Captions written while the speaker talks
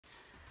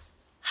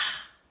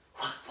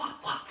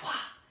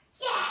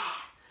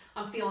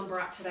feeling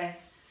bright today,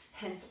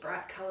 hence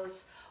bright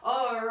colours.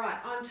 All right,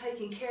 I'm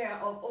taking care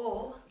of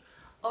all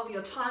of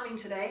your timing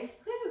today.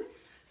 Woo.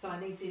 So I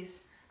need this.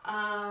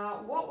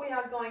 What we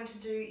are going to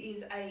do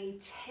is a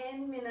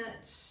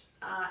 10-minute,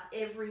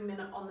 every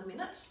minute on the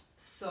minute.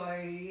 So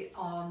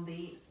on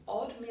the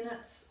odd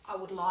minutes, I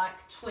would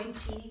like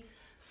 20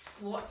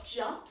 squat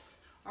jumps.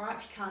 All right,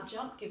 if you can't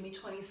jump, give me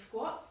 20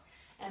 squats.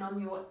 And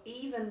on your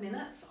even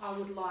minutes, I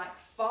would like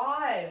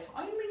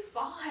only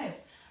five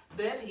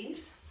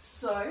burpees.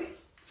 So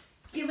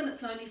given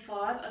it's only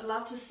 5, I'd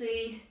love to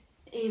see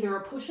either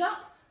a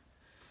push-up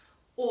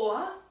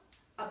or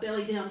a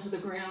belly down to the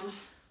ground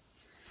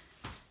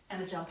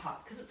and a jump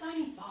up, because it's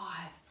only 5.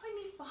 It's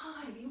only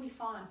 5, you'll be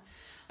fine.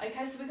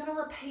 Okay, so we're going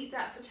to repeat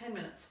that for 10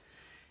 minutes.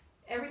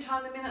 Every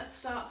time the minute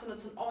starts and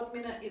it's an odd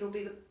minute, it'll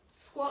be the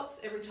squats.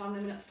 Every time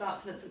the minute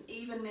starts and it's an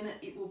even minute,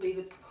 it will be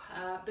the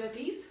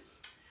burpees.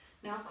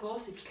 Now, of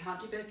course, if you can't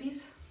do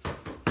burpees,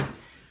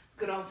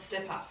 good old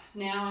step up.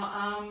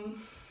 Now,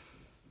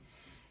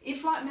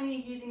 if like me,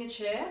 you're using a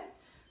chair,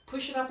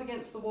 push it up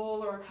against the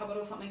wall or a cupboard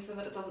or something so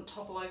that it doesn't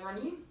topple over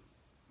on you.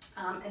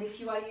 And if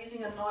you are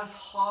using a nice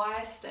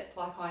high step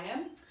like I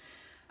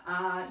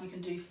am, you can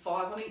do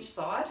 5 on each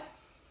side.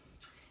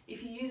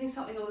 If you're using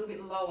something a little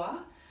bit lower,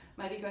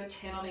 maybe go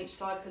 10 on each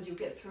side because you'll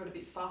get through it a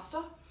bit faster.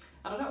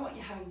 And I don't want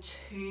you having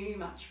too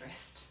much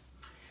rest.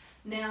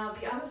 Now,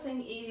 the other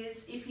thing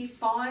is, if you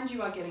find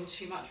you are getting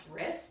too much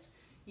rest,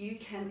 you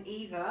can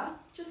either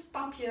just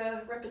bump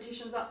your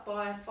repetitions up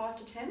by 5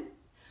 to 10,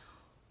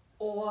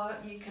 or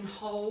you can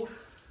hold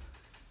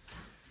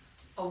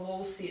a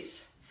wall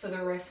sit for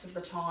the rest of the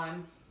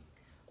time,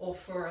 or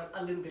for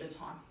a little bit of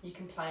time. You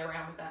can play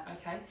around with that,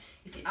 okay?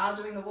 If you are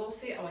doing the wall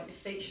sit, I want your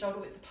feet shoulder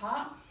width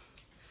apart.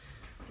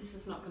 This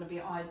is not going to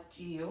be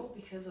ideal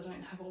because I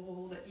don't have a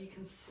wall that you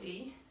can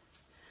see.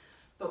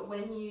 But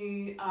when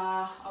you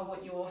are, I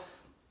want your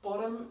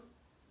bottom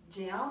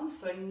down,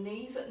 so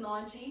knees at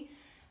 90,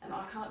 and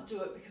I can't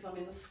do it because I'm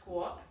in the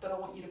squat, but I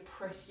want you to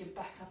press your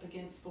back up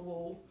against the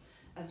wall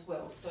as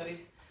well. So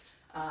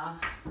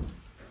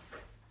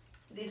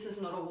this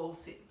is not a wall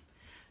sit.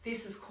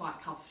 This is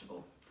quite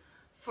comfortable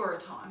for a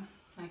time,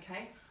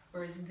 okay?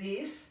 Whereas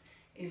this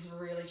is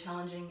really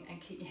challenging,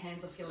 and keep your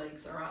hands off your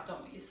legs, all right?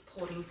 Don't want you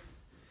supporting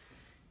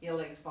your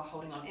legs by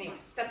holding on. Anyway,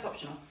 that's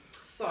optional.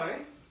 So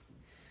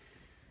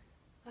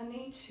I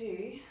need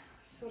to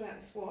sort out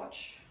this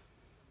watch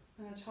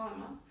and a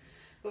timer,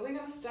 but we're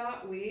going to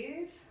start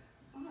with,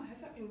 oh,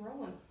 has that been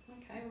rolling?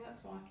 Okay, well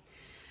that's why.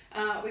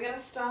 We're going to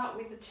start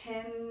with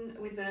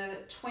the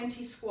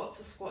 20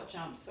 squats or squat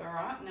jumps, all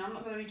right? Now I'm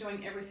not going to be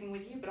doing everything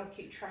with you, but I'll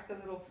keep track of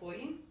it all for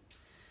you,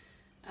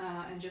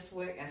 and just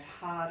work as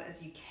hard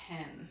as you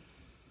can.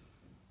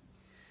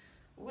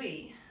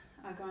 We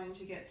are going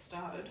to get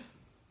started.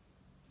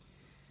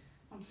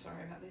 I'm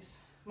sorry about this.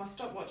 My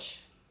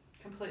stopwatch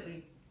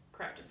completely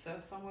crapped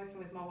itself, so I'm working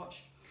with my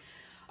watch.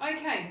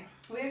 Okay,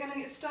 we're going to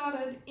get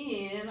started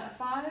in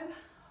 5,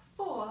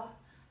 4,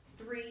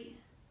 3,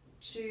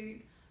 2,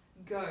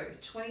 go.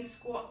 20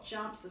 squat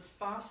jumps as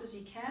fast as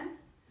you can,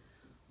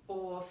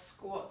 or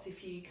squats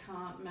if you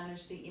can't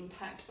manage the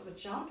impact of a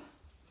jump.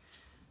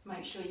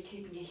 Make sure you're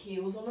keeping your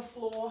heels on the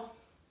floor,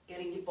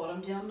 getting your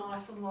bottom down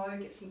nice and low,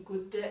 get some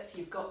good depth,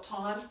 you've got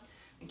time,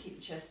 and keep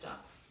your chest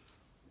up.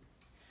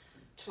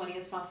 20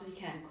 as fast as you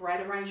can.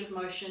 Greater range of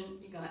motion,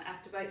 you're going to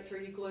activate through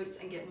your glutes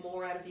and get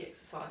more out of the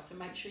exercise, so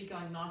make sure you're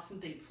going nice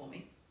and deep for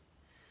me.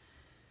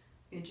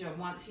 Good job.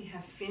 Once you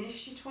have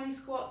finished your 20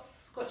 squat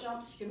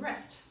jumps, you can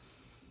rest.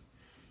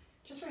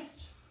 Just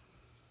rest.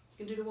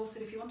 You can do the wall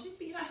sit if you want to,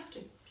 but you don't have to.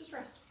 Just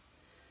rest.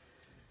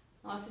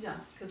 Nicely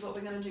done. Because what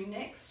we're going to do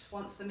next,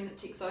 once the minute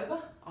ticks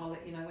over, I'll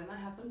let you know when that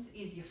happens,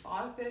 is your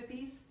 5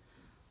 burpees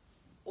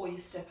or your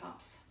step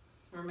ups.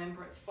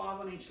 Remember, it's 5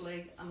 on each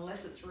leg.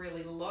 Unless it's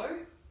really low,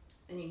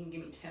 then you can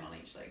give me 10 on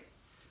each leg.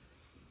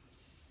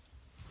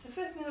 So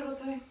first minute or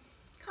so,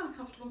 kind of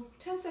comfortable.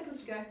 10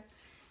 seconds to go.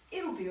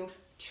 It'll build.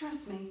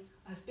 Trust me,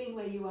 I've been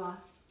where you are.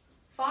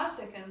 5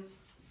 seconds.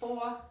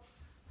 4,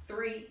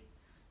 3,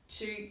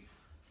 2,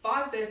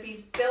 5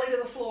 burpees. Belly to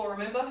the floor,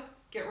 remember?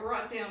 Get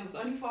right down. There's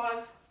only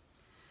 5.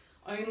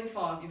 Only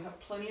 5. You have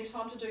plenty of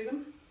time to do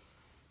them.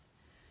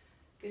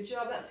 Good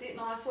job. That's it.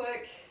 Nice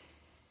work.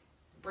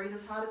 Breathe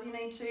as hard as you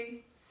need to.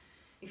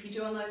 If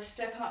you're doing those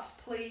step ups,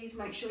 please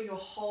make sure your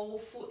whole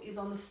foot is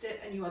on the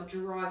step and you are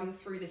driving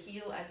through the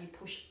heel as you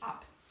push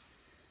up.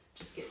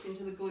 Just gets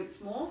into the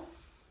glutes more.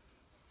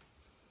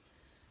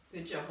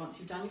 Good job. Once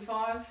you've done your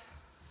 5,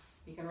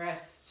 you can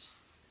rest.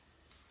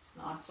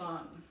 Nice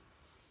one.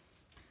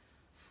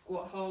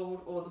 Squat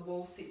hold or the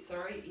wall sit,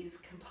 sorry, is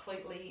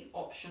completely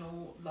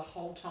optional the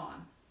whole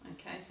time.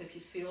 Okay, so if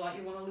you feel like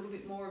you want a little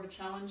bit more of a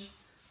challenge,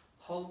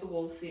 hold the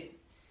wall sit.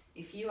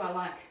 If you are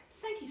like,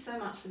 thank you so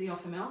much for the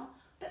offer, Mel,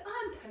 but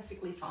I'm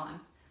perfectly fine,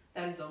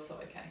 that is also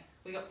okay.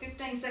 We got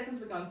 15 seconds,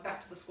 we're going back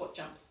to the squat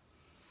jumps.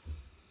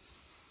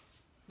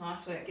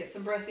 Nice work, get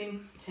some breath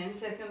in, 10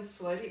 seconds,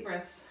 slow deep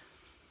breaths.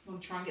 You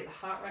want to try and get the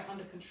heart rate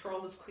under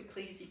control as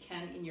quickly as you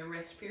can in your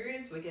rest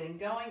periods. We're getting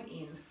going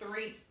in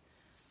 3,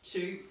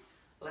 2,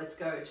 Let's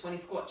go. 20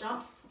 squat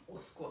jumps or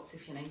squats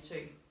if you need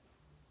to.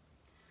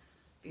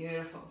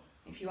 Beautiful.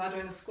 If you are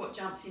doing the squat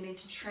jumps, you need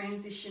to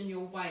transition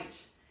your weight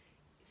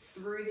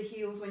through the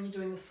heels when you're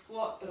doing the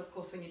squat, but of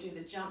course when you do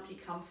the jump, you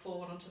come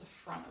forward onto the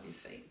front of your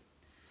feet.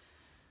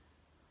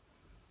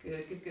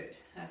 Good, good, good.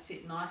 That's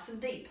it, nice and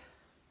deep.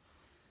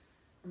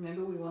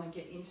 Remember, we want to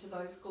get into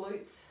those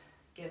glutes,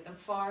 get them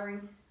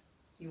firing.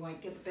 You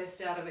won't get the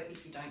best out of it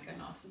if you don't go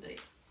nice and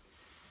deep.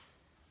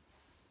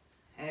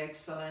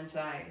 Excellent,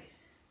 eh?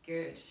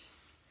 Good.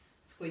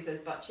 Squeeze those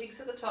butt cheeks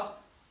at the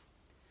top.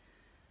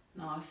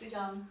 Nicely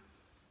done.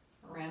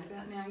 Around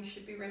about now you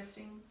should be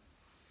resting.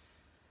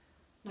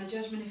 No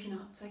judgment if you're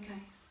not, it's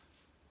okay.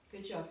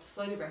 Good job.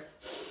 Slow your breath.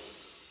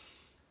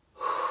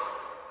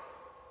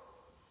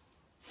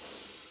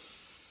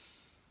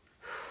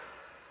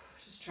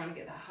 Just trying to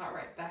get that heart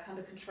rate back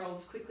under control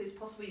as quickly as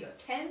possible. You got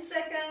 10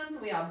 seconds.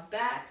 We are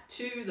back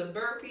to the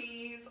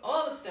burpees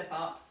or the step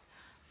ups.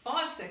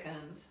 5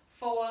 seconds.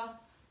 4,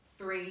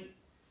 3,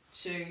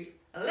 2,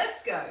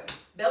 let's go.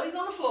 Belly's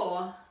on the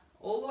floor,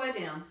 all the way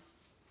down.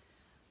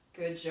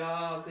 Good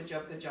job, good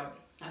job, good job.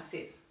 That's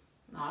it.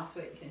 Nice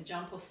work. You can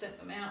jump or step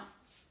them out.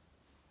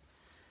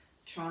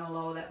 Trying to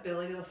lower that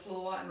belly to the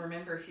floor. And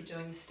remember, if you're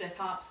doing your step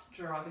ups,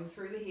 driving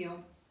through the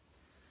heel.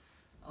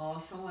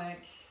 Awesome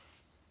work.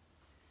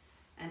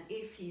 And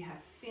if you have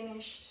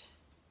finished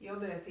your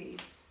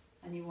burpees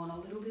and you want a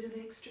little bit of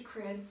extra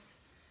creds,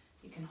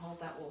 you can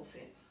hold that wall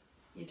sit.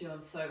 You're doing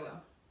so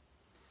well.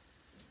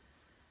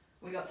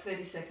 We got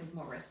 30 seconds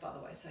more rest, by the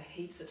way, so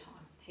heaps of time,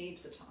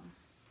 heaps of time.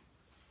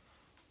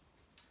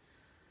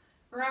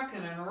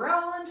 Rocking and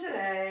rolling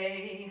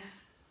today.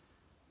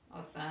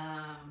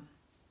 Awesome.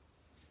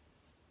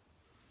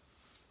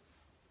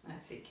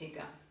 That's it, keep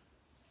going.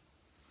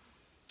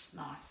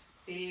 Nice,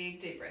 big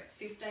deep breaths,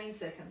 15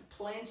 seconds,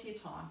 plenty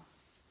of time.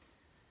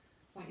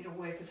 I want you to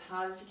work as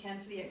hard as you can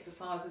for the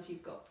exercises.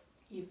 You've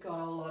got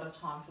a lot of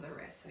time for the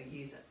rest, so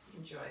use it,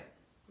 enjoy it.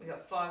 We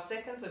got 5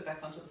 seconds, we're back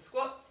onto the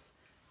squats.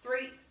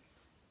 3,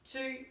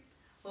 2,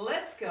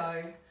 let's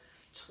go.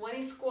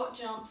 20 squat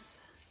jumps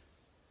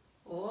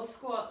or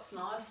squats.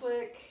 Nice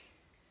work.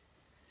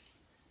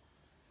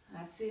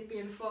 That's it,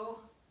 beautiful.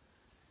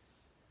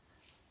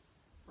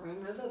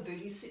 Remember, the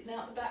booty's sitting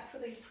out the back for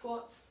these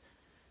squats.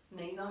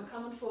 Knees aren't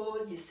coming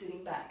forward, you're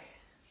sitting back.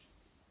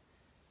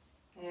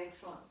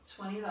 Excellent.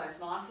 20 of those,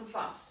 nice and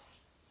fast.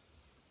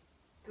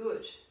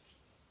 Good.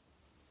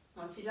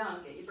 Once you're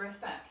done, get your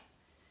breath back.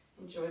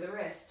 Enjoy the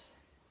rest.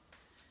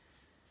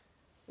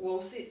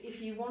 Wall sit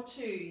if you want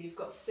to. You've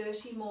got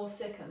 30 more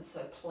seconds, so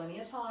plenty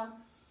of time.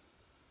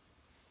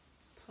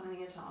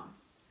 Plenty of time.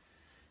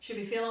 Should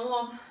be feeling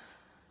warm.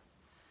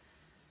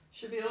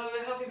 Should be a little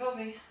bit huffy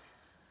puffy.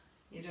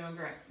 You're doing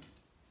great.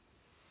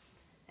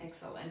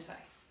 Excelente.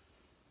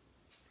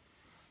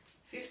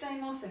 15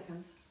 more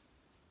seconds.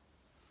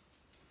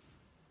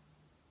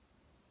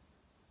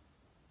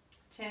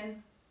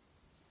 10.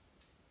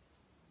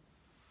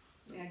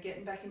 We are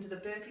getting back into the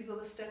burpees or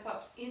the step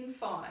ups in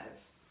 5,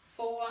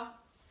 4,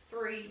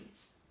 3,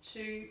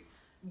 2,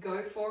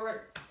 go for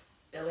it.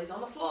 Belly's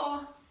on the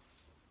floor.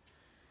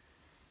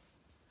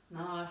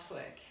 Nice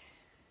work.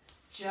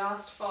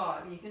 Just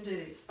 5. You can do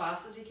this as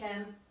fast as you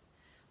can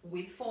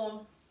with form.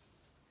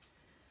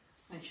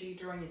 Make sure you're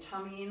drawing your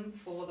tummy in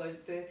for those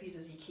burpees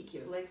as you kick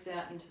your legs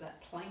out into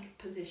that plank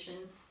position.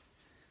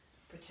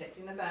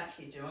 Protecting the back.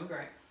 You're doing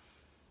great.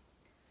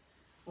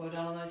 Well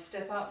done on those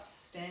step ups.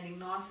 Standing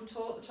nice and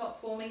tall at the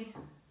top for me.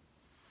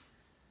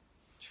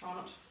 Try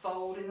not to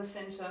fold in the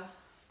center.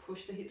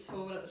 Push the hips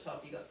forward at the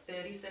top. You've got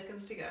 30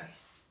 seconds to go.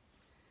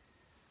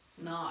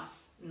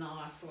 Nice,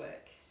 nice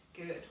work.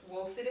 Good.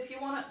 Wall sit if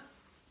you want it.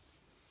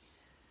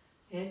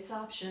 It's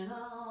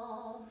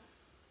optional,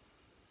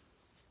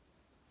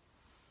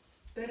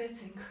 but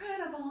it's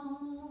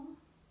incredible.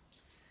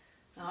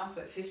 Nice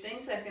work.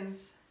 15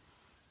 seconds.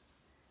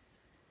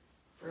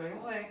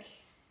 Brilliant work.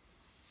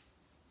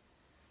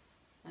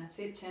 That's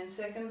it. 10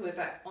 seconds. We're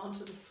back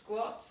onto the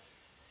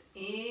squats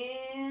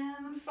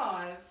in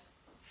 5,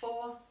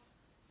 4,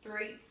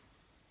 3,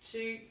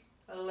 2,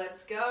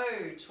 let's go.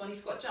 20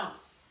 squat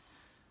jumps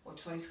or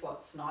 20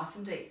 squats, nice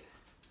and deep.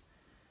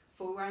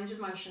 Full range of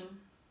motion.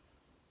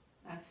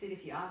 That's it.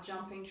 If you are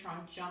jumping, try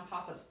and jump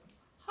up as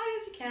high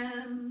as you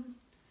can.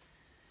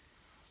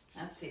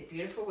 That's it.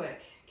 Beautiful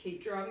work.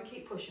 Keep driving,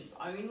 keep pushing. It's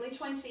only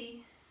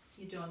 20.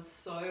 You're doing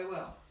so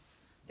well.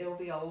 There will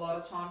be a lot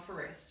of time for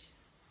rest.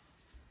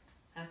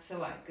 That's the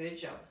way. Good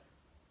job.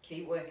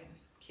 Keep working.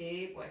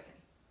 Keep working.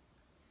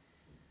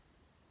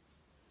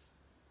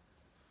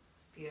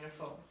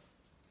 Beautiful.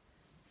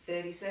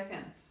 30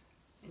 seconds.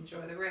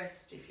 Enjoy the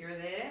rest. If you're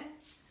there,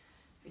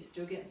 if you're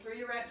still getting through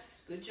your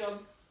reps, good job.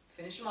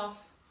 Finish them off.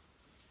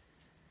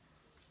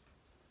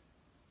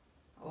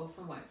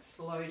 Awesome work.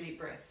 Slow, deep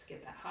breaths.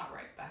 Get that heart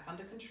rate back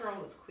under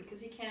control as quick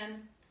as you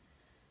can.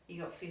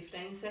 You got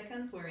 15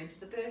 seconds. We're into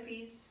the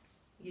burpees.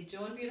 You're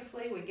doing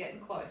beautifully. We're getting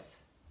close.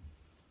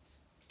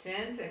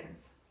 10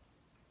 seconds.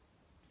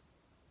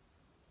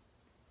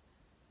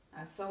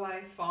 That's the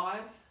way.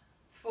 5,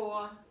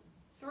 4,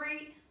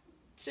 3,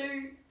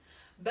 2.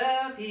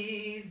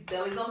 burpees,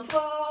 bellies on the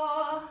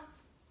floor.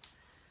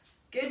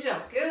 Good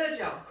job, good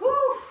job.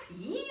 Whew,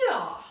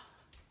 yeah.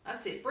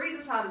 That's it. Breathe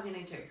as hard as you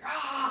need to.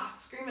 Ah,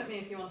 scream at me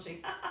if you want to.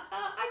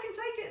 I can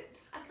take it.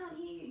 I can't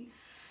hear you.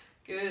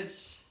 Good.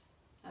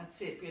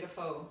 That's it.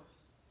 Beautiful.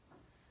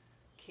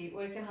 Keep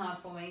working hard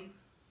for me.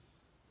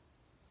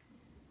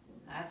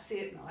 That's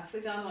it.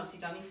 Nicely done. Once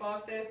you've done your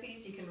 5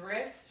 burpees, you can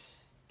rest.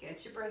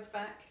 Get your breath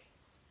back.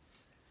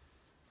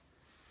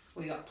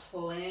 We got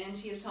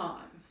plenty of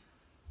time.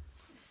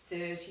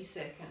 30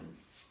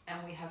 seconds.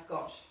 And we have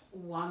got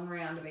 1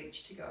 round of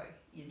each to go.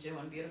 You're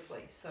doing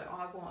beautifully. So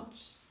I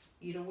want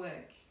you to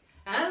work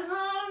as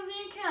hard as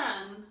you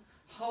can,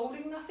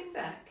 holding nothing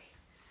back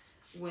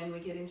when we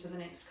get into the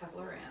next couple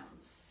of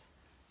rounds.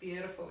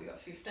 Beautiful. We got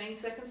 15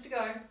 seconds to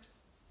go.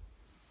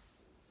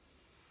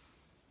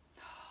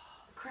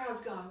 Oh, the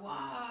crowd's going,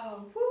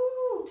 wow,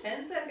 woo,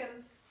 10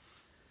 seconds.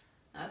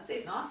 That's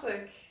it. Nice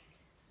work.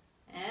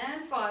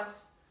 And 5,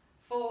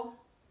 4,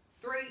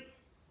 3,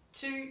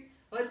 2,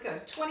 let's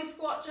go. 20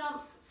 squat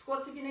jumps,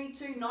 squats if you need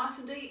to, nice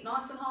and deep,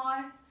 nice and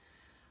high.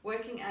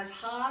 Working as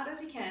hard as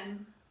you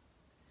can.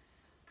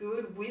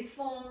 Good with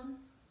form,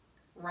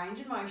 range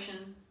of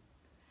motion.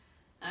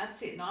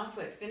 That's it, nice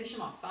work. Finish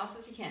them off fast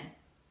as you can.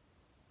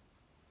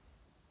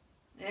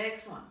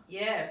 Excellent.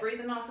 Yeah,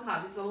 breathing nice and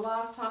hard. This is the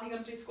last time you're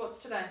going to do squats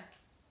today.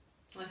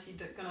 Unless you're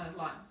going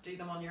to do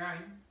them on your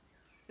own.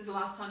 This is the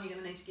last time you're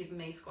going to need to give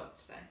me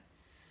squats today.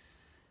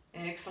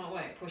 Excellent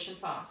work. Pushing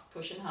fast,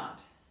 pushing hard.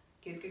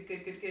 Good, good,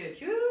 good, good, good.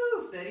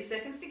 Woo, 30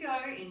 seconds to go.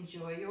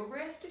 Enjoy your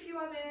rest if you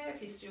are there.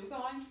 If you're still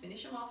going,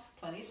 finish them off.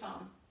 Plenty of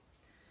time.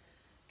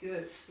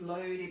 Good.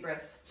 Slow, deep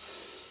breaths.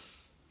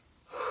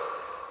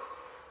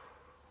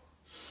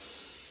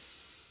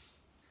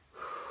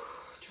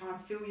 Try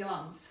and fill your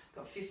lungs.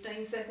 Got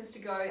 15 seconds to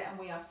go and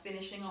we are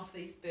finishing off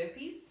these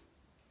burpees.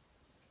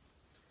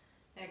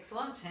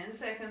 Excellent. 10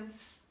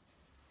 seconds.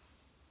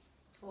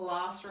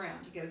 Last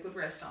round. You get a good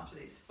rest after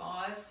this.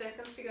 5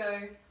 seconds to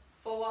go.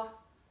 4,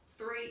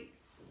 3,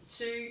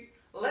 2,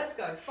 let's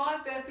go.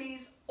 5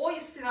 burpees, all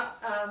your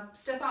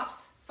step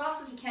ups,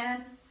 fast as you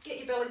can. Get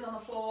your bellies on the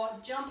floor,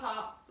 jump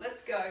up,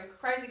 let's go.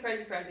 Crazy,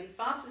 crazy, crazy,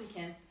 fast as you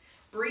can.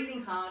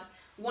 Breathing hard.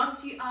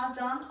 Once you are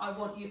done, I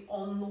want you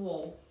on the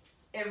wall.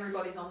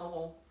 Everybody's on the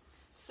wall.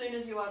 As soon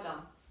as you are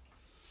done.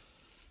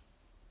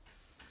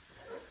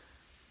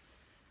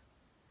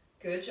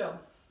 Good job.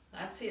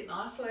 That's it,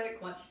 nice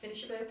work. Once you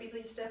finish your burpees or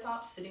your step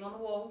ups, sitting on the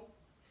wall.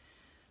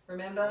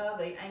 Remember,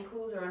 the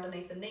ankles are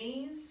underneath the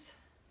knees,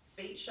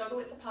 feet shoulder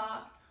width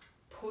apart.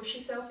 Push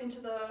yourself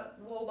into the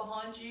wall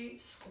behind you,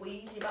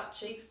 squeeze your butt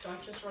cheeks,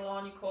 don't just rely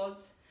on your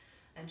quads,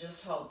 and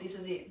just hold. This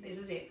is it, this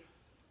is it.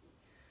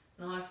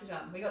 Nicely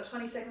done. We got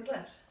 20 seconds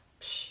left.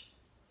 Psh,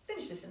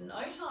 finish this in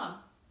no time.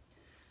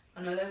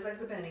 I know those legs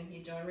are burning,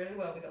 you're doing really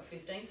well. We got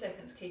 15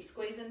 seconds, keep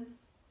squeezing.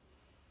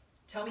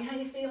 Tell me how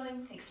you're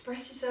feeling,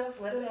 express yourself,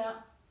 let it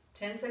out.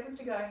 10 seconds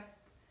to go.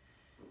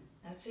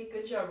 That's it,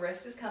 good job,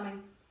 rest is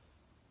coming.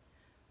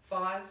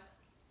 5,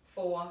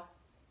 4,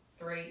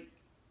 3,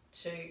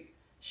 2,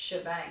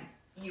 shebang.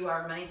 You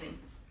are amazing.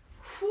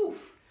 Whew.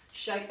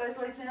 Shake those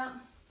legs out.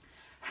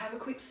 Have a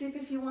quick sip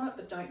if you want it,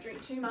 but don't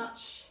drink too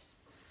much.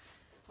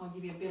 I'll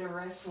give you a bit of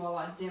rest while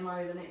I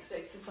demo the next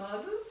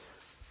exercises.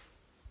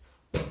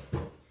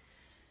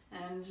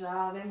 And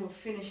then we'll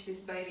finish this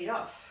baby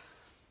off.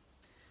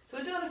 So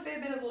we're doing a fair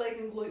bit of leg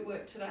and glute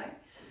work today.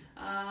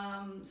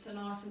 So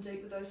nice and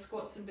deep with those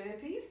squats and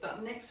burpees,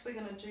 but next we're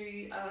going to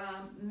do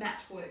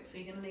mat work. So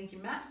you're going to need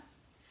your mat,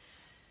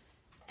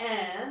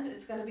 and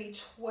it's going to be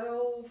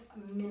 12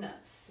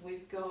 minutes.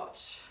 We've got,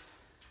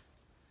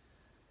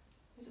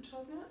 is it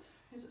 12 minutes?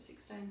 Is it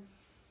 16?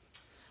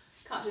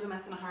 Can't do the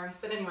math in a hurry,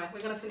 but anyway, we're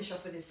going to finish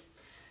off with this.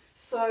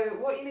 So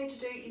what you need to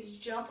do is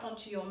jump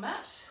onto your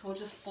mat, or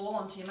just fall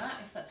onto your mat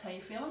if that's how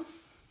you're feeling.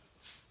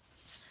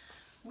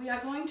 We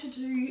are going to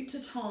do,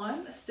 to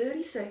time,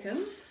 30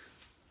 seconds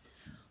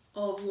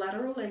of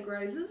lateral leg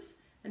raises,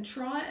 and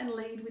try and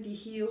lead with your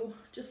heel,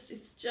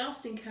 it's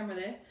just in camera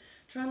there.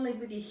 Try and lead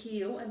with your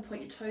heel and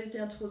point your toes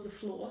down towards the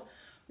floor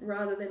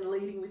rather than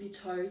leading with your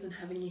toes and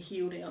having your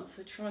heel down.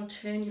 So try and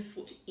turn your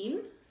foot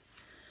in.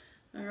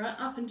 All right,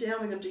 up and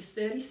down. We're going to do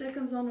 30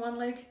 seconds on one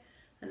leg,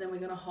 and then we're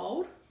going to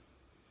hold.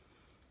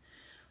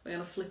 We're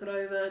going to flip it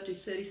over, do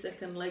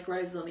 30-second leg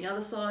raises on the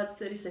other side,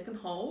 30-second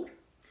hold.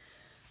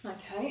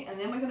 Okay, and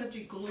then we're going to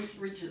do glute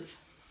bridges.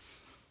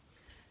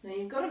 Now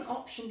you've got an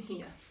option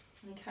here.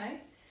 Okay,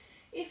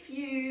 if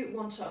you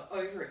want to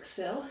over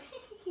excel,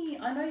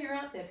 I know you're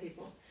out there,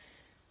 people.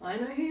 I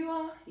know who you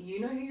are, you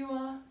know who you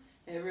are,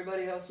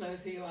 everybody else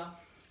knows who you are.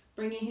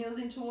 Bring your heels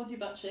in towards your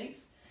butt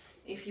cheeks.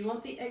 If you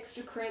want the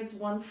extra creds,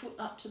 1 foot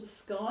up to the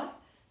sky,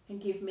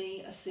 and give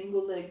me a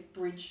single leg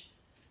bridge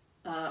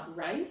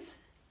raise,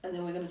 and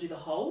then we're going to do the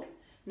hold.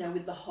 Now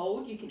with the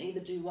hold, you can either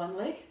do 1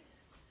 leg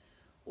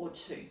or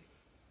 2.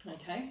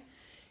 Okay,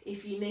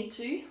 if you need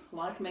to,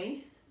 like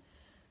me,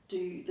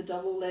 do the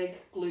double leg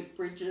glute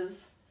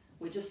bridges.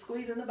 We're just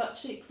squeezing the butt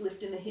cheeks,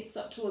 lifting the hips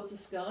up towards the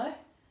sky,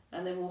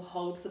 and then we'll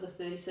hold for the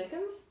 30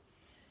 seconds.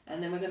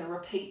 And then we're going to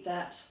repeat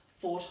that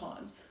 4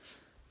 times.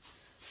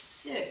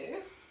 So,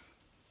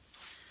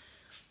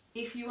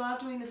 if you are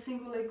doing the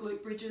single leg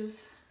glute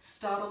bridges,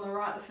 start on the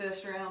right the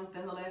first round,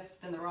 then the left,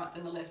 then the right,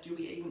 then the left. You'll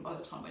be even by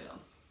the time we're done.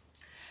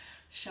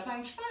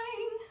 Shabang,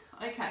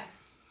 shabang. Okay,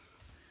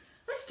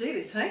 let's do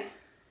this, hey?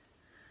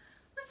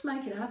 Let's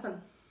make it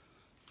happen.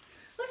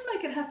 Let's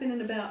make it happen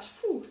in about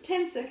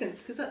 10 seconds,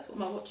 because that's what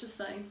my watch is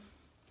saying.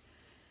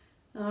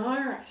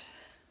 Alright,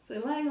 so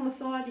laying on the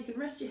side, you can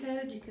rest your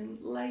head, you can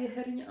lay your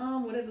head in your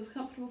arm, whatever's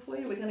comfortable for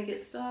you. We're going to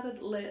get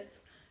started.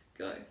 Let's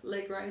go.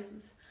 Leg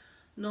raises.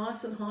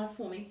 Nice and high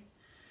for me.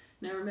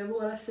 Now remember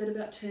what I said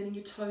about turning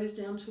your toes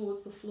down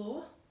towards the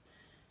floor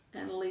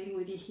and leading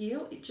with your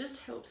heel. It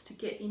just helps to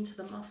get into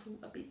the muscle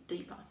a bit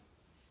deeper.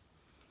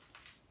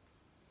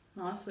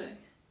 Nice work.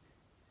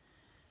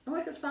 And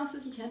work as fast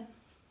as you can.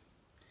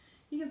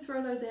 You can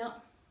throw those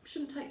out.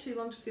 Shouldn't take too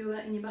long to feel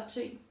that in your butt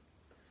cheek.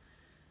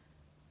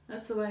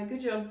 That's the way.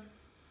 Good job.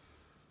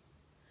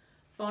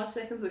 5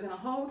 seconds. We're going to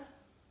hold.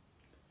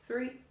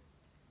 3,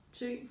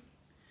 2,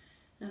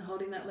 and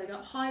holding that leg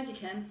up high as you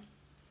can.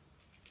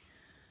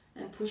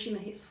 And pushing the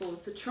hips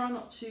forward. So try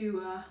not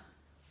to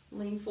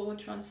lean forward.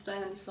 Try and stay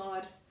on your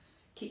side.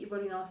 Keep your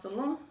body nice and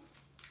long.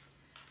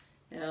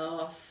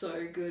 Oh,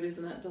 so good,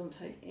 isn't it? Doesn't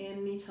take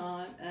any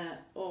time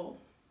at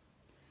all.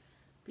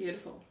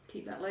 Beautiful.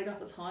 Keep that leg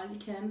up as high as you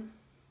can.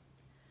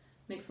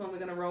 Next one we're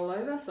going to roll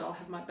over. So I'll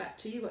have my back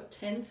to you. We've got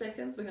 10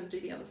 seconds. We're going to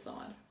do the other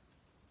side.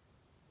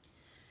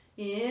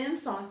 In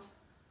 5,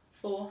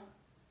 4,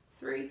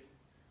 3,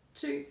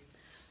 2.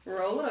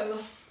 Roll it over.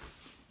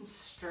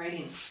 Straight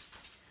in.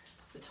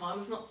 The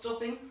timer's not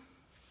stopping,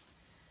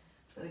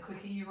 so the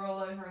quicker you roll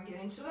over and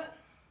get into it,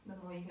 the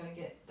more you're going to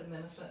get the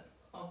benefit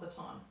of the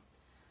time.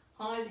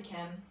 High as you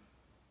can.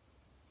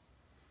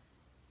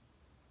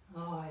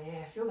 Oh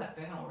yeah, feel that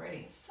burn already.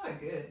 It's so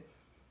good.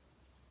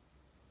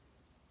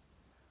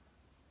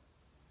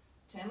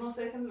 10 more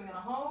seconds, we're going to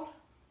hold.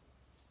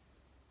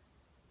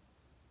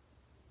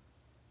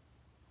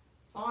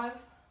 5,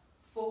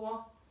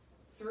 4,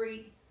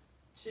 3,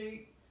 2,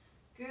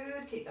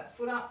 good. Keep that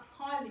foot up,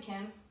 high as you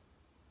can.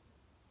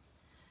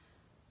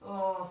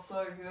 Oh,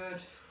 so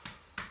good.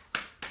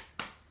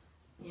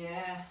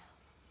 Yeah.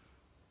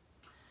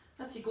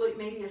 That's your glute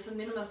medius and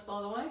minimus,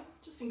 by the way,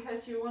 just in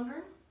case you were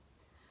wondering.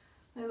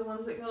 They're the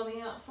ones that go on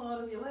the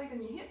outside of your leg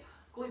and your hip.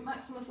 Glute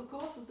maximus, of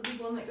course, is the big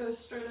one that goes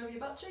straight over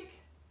your butt cheek.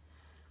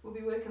 We'll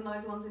be working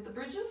those ones in the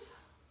bridges.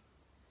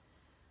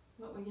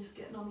 But we're just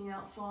getting on the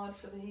outside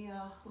for the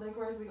leg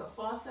raise. We've got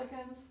 5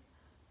 seconds.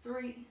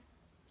 3,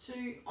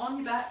 2, on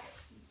your back,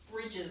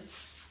 bridges.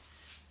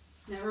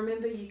 Now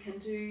remember, you can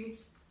do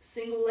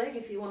single leg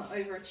if you want to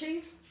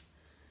overachieve.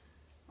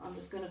 I'm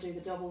just going to do the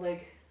double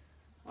leg.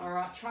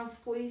 Alright, try and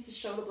squeeze your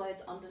shoulder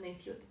blades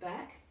underneath you at the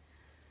back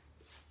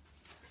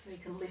so you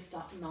can lift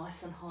up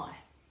nice and high.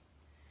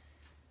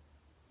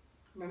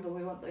 Remember,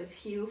 we want those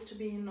heels to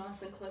be in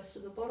nice and close to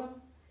the bottom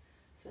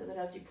so that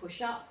as you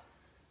push up,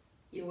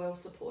 you're well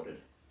supported.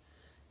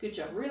 Good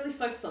job. Really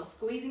focus on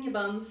squeezing your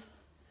buns.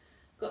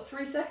 Got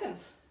 3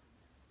 seconds.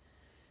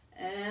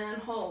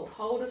 And hold.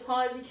 Hold as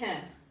high as you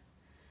can.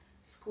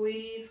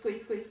 Squeeze,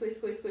 squeeze, squeeze, squeeze,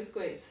 squeeze, squeeze,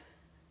 squeeze.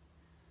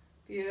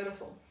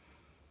 Beautiful.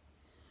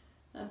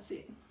 That's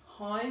it.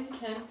 High as you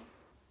can.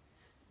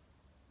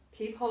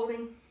 Keep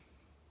holding.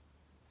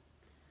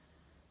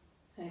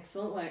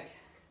 Excellent work.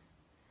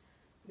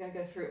 We're going to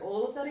go through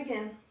all of that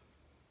again.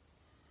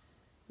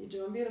 You're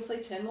doing beautifully.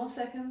 10 more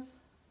seconds.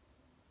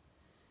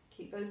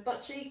 Keep those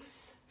butt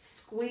cheeks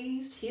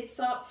squeezed, hips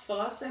up.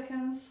 5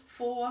 seconds.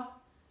 4,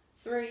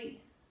 3,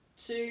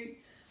 2.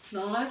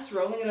 Nice.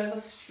 Rolling it over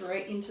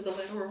straight into the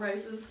lateral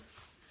raises.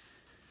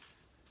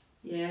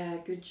 Yeah,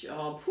 good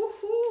job.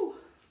 Woohoo!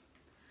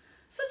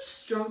 Such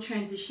strong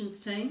transitions,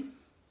 team.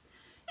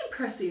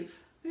 Impressive.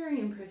 Very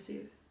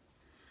impressive.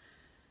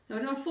 Now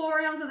we're doing 4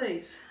 rounds of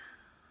these.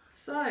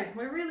 So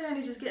we're really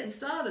only just getting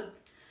started.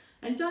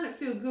 And don't it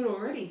feel good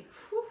already?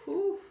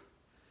 Woohoo!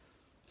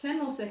 10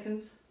 more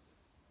seconds.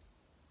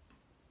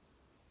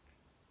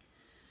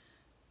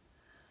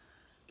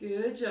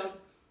 Good job.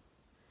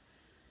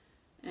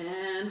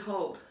 And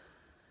hold.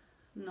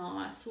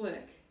 Nice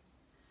work.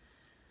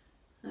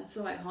 That's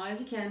the way, high as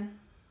you can.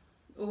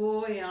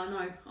 Oh yeah,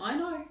 I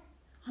know.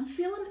 I'm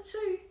feeling it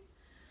too.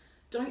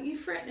 Don't you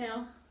fret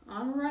now.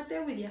 I'm right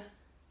there with you.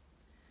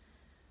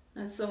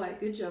 That's the way,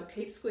 good job.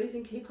 Keep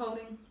squeezing, keep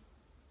holding.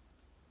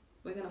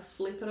 We're going to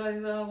flip it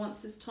over once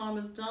this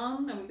timer's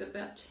done, and we've got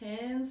about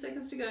 10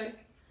 seconds to go. And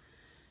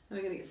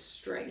we're going to get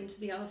straight into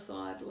the other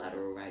side,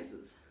 lateral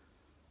raises.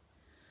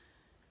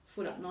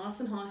 Foot up nice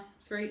and high.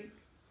 3,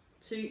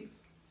 2,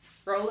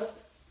 roll it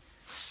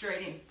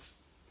straight in.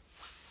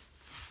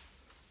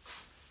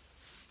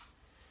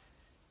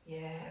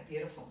 Yeah,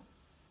 beautiful.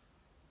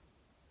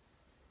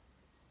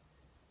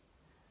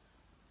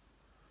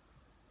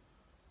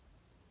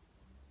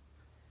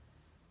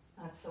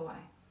 That's the way.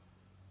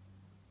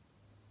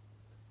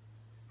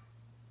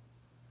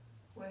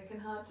 Working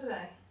hard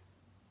today.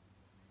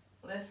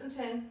 Less than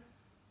 10.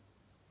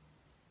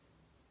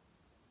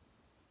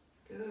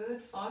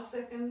 Good. 5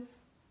 seconds.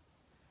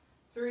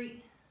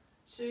 3,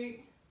 2,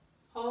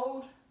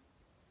 hold.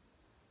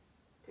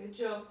 Good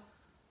job.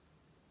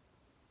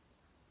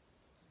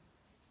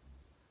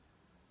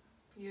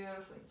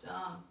 Beautifully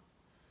done.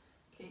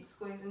 Keep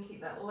squeezing,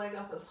 keep that leg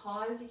up as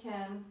high as you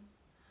can.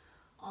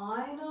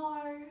 I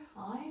know,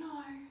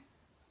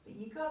 but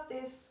you got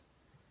this.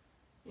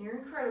 You're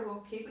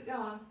incredible. Keep it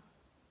going.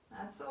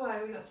 That's the way.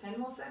 We got 10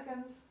 more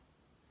seconds.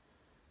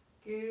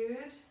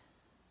 Good.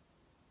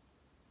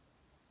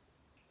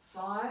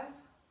 5,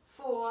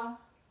 4,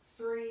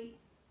 3,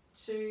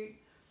 2,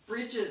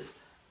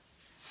 bridges.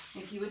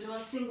 If you were doing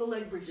single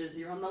leg bridges,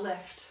 you're on the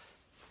left.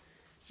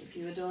 If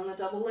you were doing the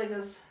double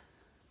leggers,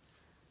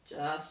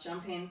 just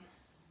jump in.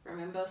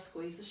 Remember,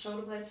 squeeze the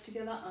shoulder blades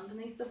together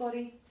underneath the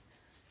body.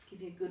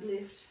 Give you a good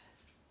lift.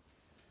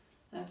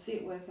 That's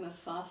it, working as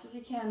fast as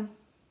you can.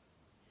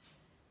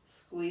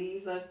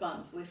 Squeeze those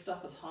buns, lift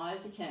up as high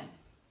as you can.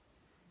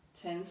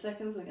 10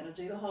 seconds, we're going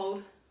to do the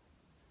hold.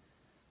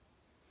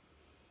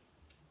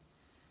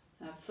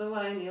 That's the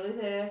way, nearly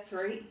there.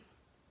 3,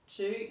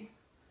 2,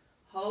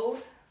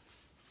 hold.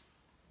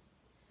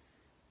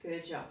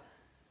 Good job.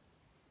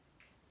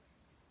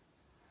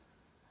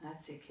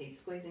 That's it, keep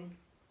squeezing.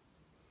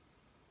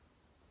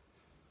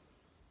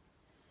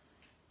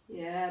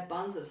 Yeah,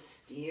 buns of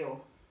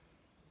steel.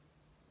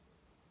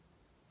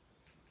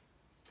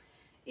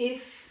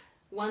 If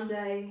one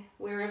day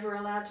we're ever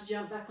allowed to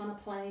jump back on a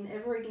plane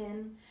ever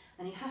again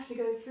and you have to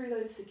go through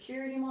those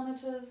security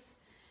monitors,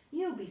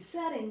 you'll be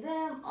setting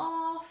them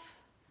off.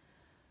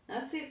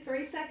 That's it,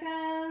 3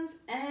 seconds,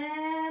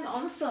 and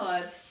on the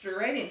side,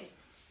 straight in.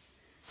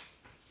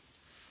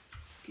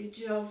 Good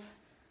job.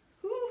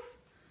 Whew.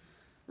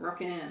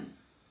 Rocking in.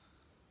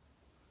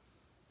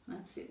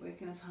 That's it,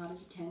 working as hard as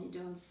you can.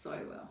 You're doing so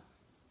well.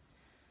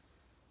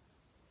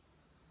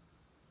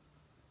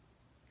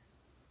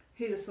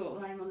 Who'd have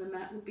thought laying on the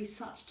mat would be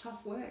such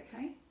tough work,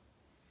 hey?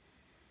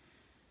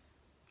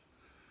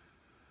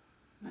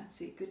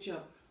 That's it, good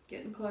job.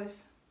 Getting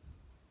close.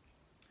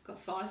 Got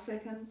 5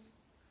 seconds.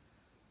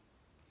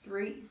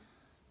 3,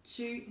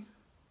 2,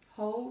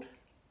 hold.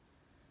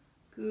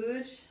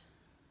 Good.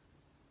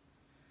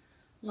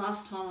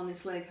 Last time on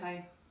this leg,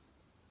 hey?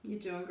 You're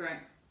doing great.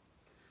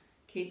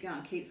 Keep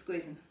going, keep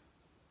squeezing.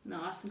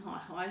 Nice and high,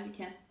 high as you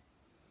can.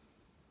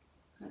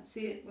 That's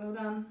it, well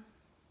done.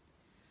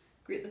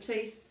 Grit the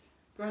teeth,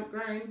 grunt,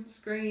 groan,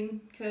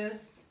 scream,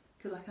 curse,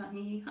 because I can't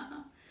hear you.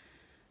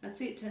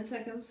 That's it, 10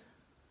 seconds.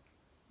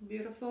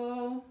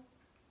 Beautiful.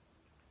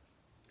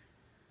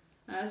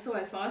 That's the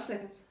way, 5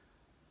 seconds.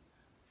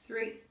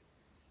 3,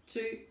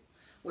 2,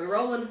 we're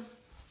rolling.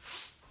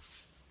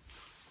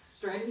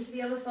 Straight into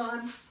the other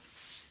side.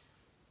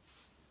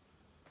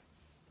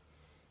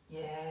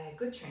 Yeah,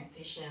 good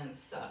transitions,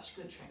 such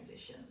good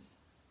transitions.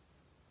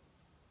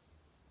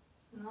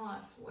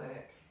 Nice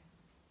work.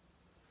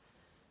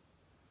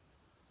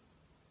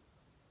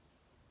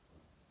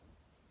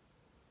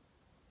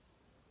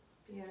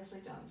 Beautifully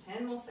done.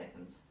 10 more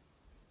seconds.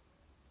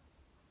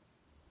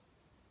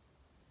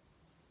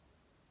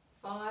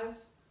 5,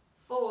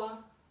 4,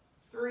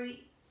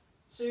 3,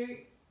 2,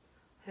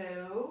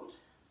 hold.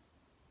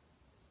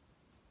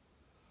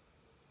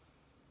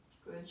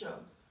 Good job.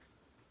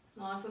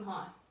 Nice and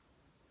high.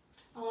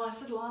 Oh, I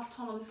said last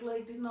time on this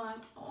leg, didn't I?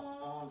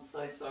 Oh, I'm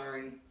so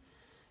sorry.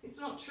 It's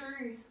not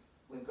true.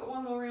 We've got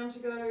one more round to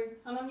go.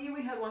 And I knew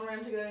we had one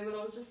round to go, but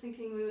I was just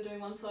thinking we were doing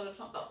one side at a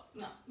time. Oh,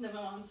 no, never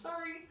mind. I'm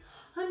sorry.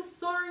 I'm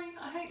sorry.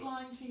 I hate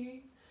lying to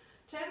you.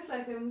 10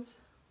 seconds.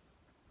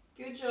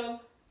 Good job.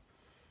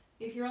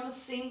 If you're on the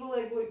single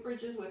leg glute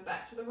bridges, we're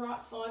back to the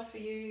right side for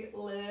you.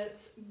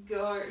 Let's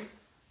go.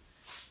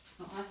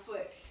 Nice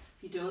work.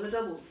 If you're doing the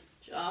doubles,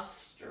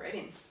 just straight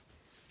in.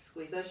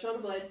 Squeeze those shoulder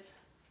blades.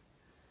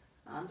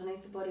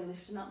 Underneath the body,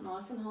 lifting up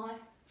nice and high.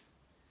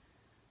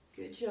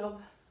 Good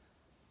job.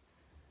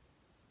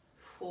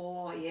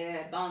 4,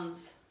 yeah,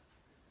 buns.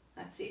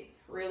 That's it.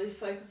 Really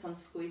focus on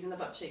squeezing the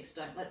butt cheeks.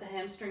 Don't let the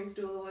hamstrings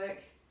do all the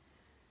work.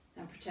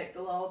 And protect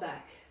the lower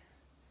back.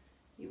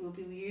 You will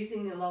be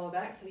using the lower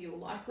back, so you'll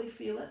likely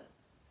feel it.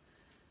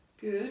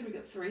 Good, we've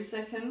got 3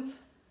 seconds.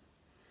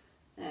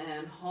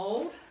 And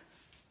hold.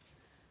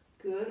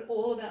 Good,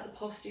 all about the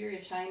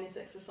posterior chain, this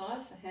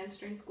exercise. So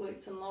hamstrings,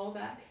 glutes and lower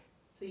back.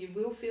 So you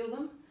will feel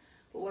them,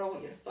 but what I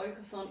want you to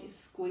focus on is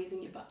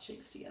squeezing your butt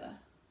cheeks together.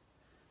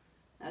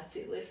 That's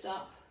it, lift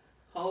up,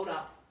 hold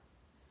up.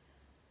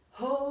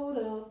 Hold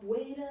up,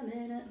 wait a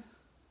minute.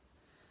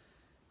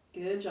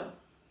 Good job.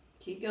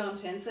 Keep going,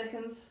 10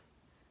 seconds.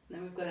 And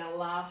then we've got our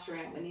last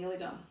round, we're nearly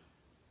done.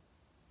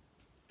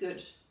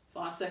 Good,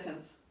 5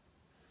 seconds.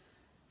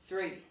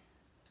 3,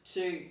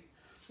 2,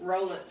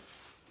 roll it.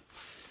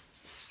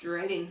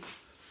 Straight in.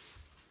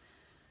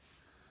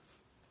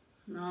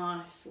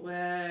 Nice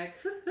work.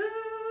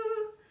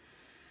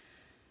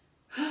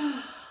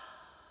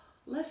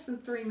 Less than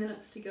 3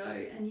 minutes to go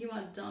and you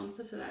are done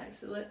for today.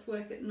 So let's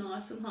work it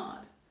nice and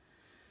hard.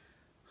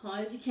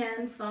 High as you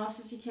can, fast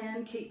as you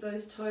can. Keep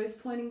those toes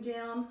pointing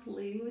down,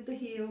 leading with the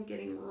heel,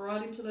 getting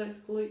right into those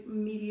glute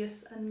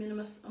medius and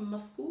minimus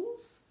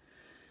muscles.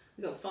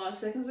 We've got 5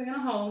 seconds, we're going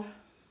to hold.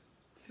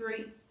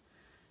 3,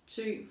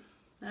 2.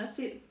 That's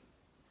it.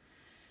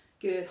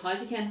 Good, high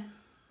as you can.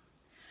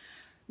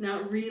 Now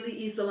it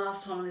really is the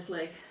last time on this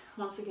leg.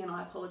 Once again,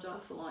 I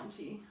apologise for lying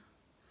to you.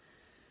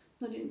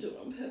 I didn't do it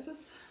on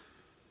purpose.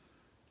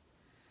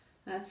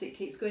 That's it,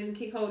 keep squeezing,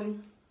 keep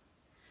holding.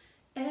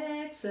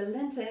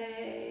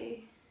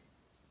 Excelente.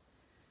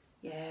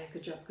 Yeah,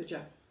 good job, good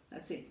job.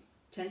 That's it.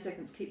 10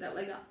 seconds, keep that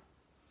leg up.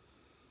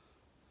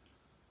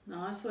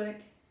 Nice work.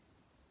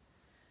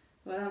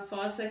 Well,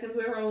 5 seconds,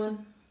 we're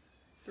rolling.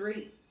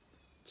 3,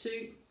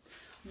 2,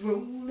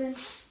 rolling,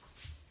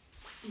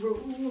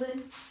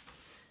 rolling.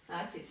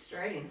 That's it,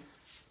 straight in.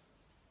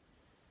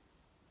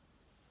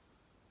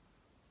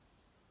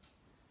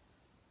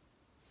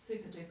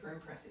 Super duper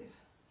impressive.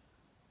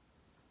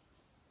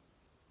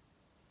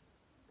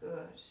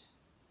 Good.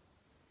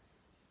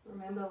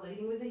 Remember,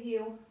 leading with the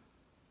heel.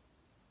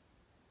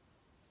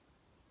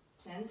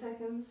 10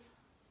 seconds.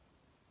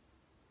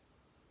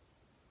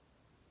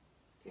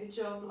 Good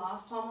job.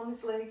 Last time on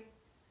this leg.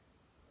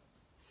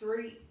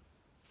 3,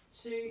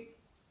 2,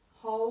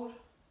 hold.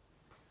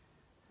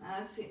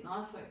 That's it.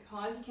 Nice work.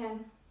 High as you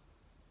can.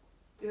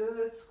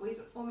 Good. Squeeze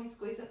it for me.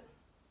 Squeeze it.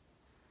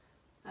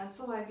 That's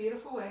the way.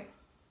 Beautiful work.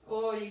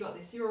 Oh, you got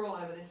this. You're all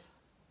over this.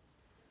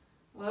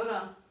 Well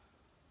done.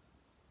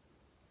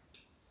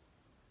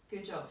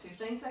 Good job.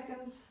 15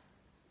 seconds.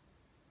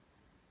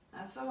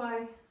 That's the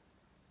way.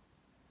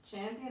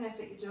 Champion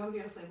effort. You're doing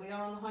beautifully. We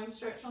are on the home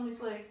stretch on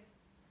this leg.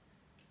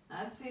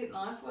 That's it.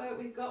 Nice work.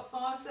 We've got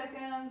 5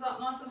 seconds. Up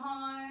nice and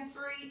high.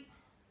 3,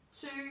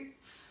 2,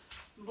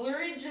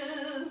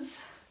 bridges.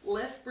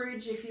 Left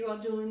bridge if you are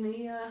doing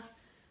the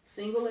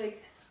single leg.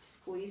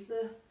 Squeeze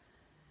the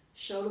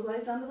shoulder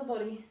blades under the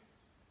body.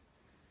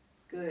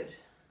 Good.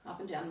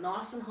 Up and down.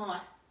 Nice and high.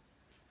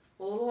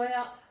 All the way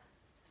up.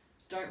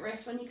 Don't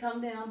rest when you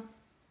come down.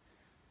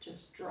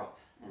 Just drop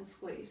and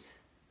squeeze.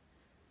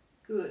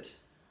 Good.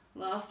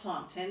 Last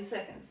time. 10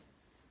 seconds.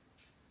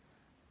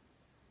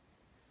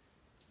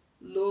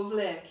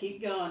 Lovely.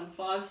 Keep going.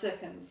 5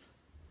 seconds.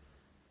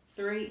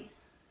 3,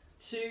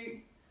 2,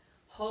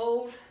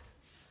 hold.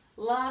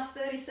 Last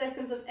 30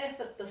 seconds of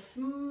effort.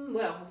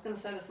 Well, I was going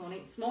to say this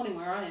morning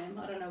where I am.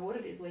 I don't know what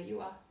it is where you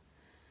are.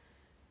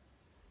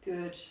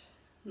 Good.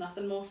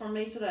 Nothing more from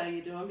me today.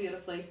 You're doing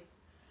beautifully.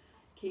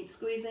 Keep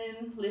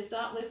squeezing. Lift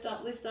up, lift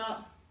up, lift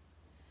up.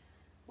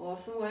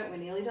 Awesome work. We're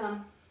nearly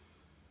done.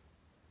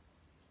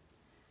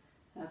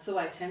 That's the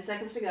way. 10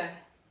 seconds to go.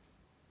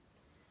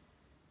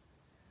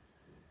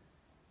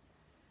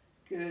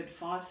 Good.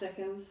 5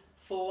 seconds.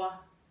 4,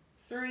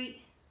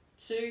 3,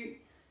 2,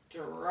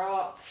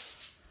 drop.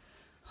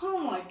 Oh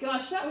my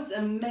gosh, that was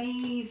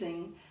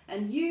amazing.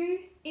 And you,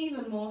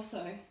 even more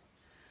so.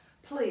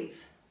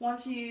 Please,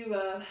 once you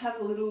have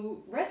a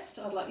little rest,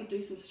 I'd like you to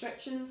do some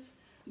stretches,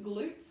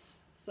 glutes,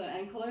 so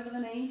ankle over the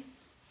knee,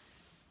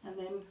 and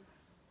then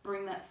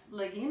bring that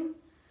leg in,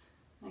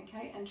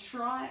 okay, and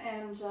try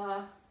and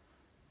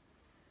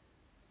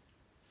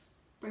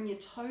bring your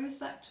toes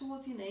back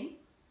towards your knee.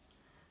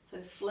 So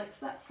flex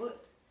that foot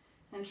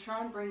and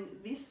try and bring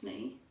this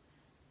knee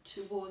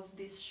towards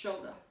this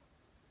shoulder.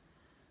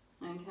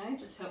 Okay,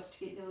 just helps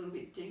to get you a little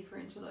bit deeper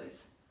into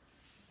those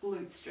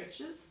glute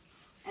stretches.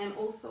 And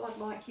also I'd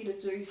like you to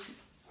do some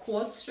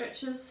quad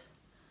stretches.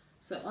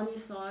 So on your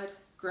side,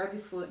 grab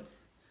your foot,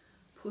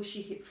 push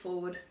your hip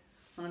forward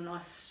on a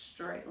nice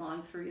straight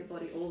line through your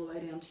body all the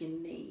way down to your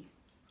knee.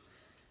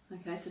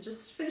 Okay, so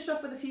just finish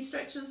off with a few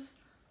stretches.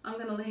 I'm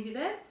going to leave you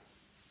there.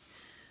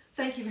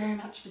 Thank you very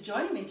much for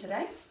joining me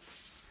today.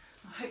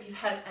 I hope you've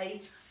had a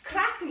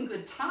cracking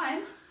good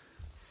time.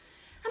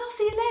 And I'll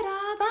see you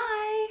later.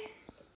 Bye.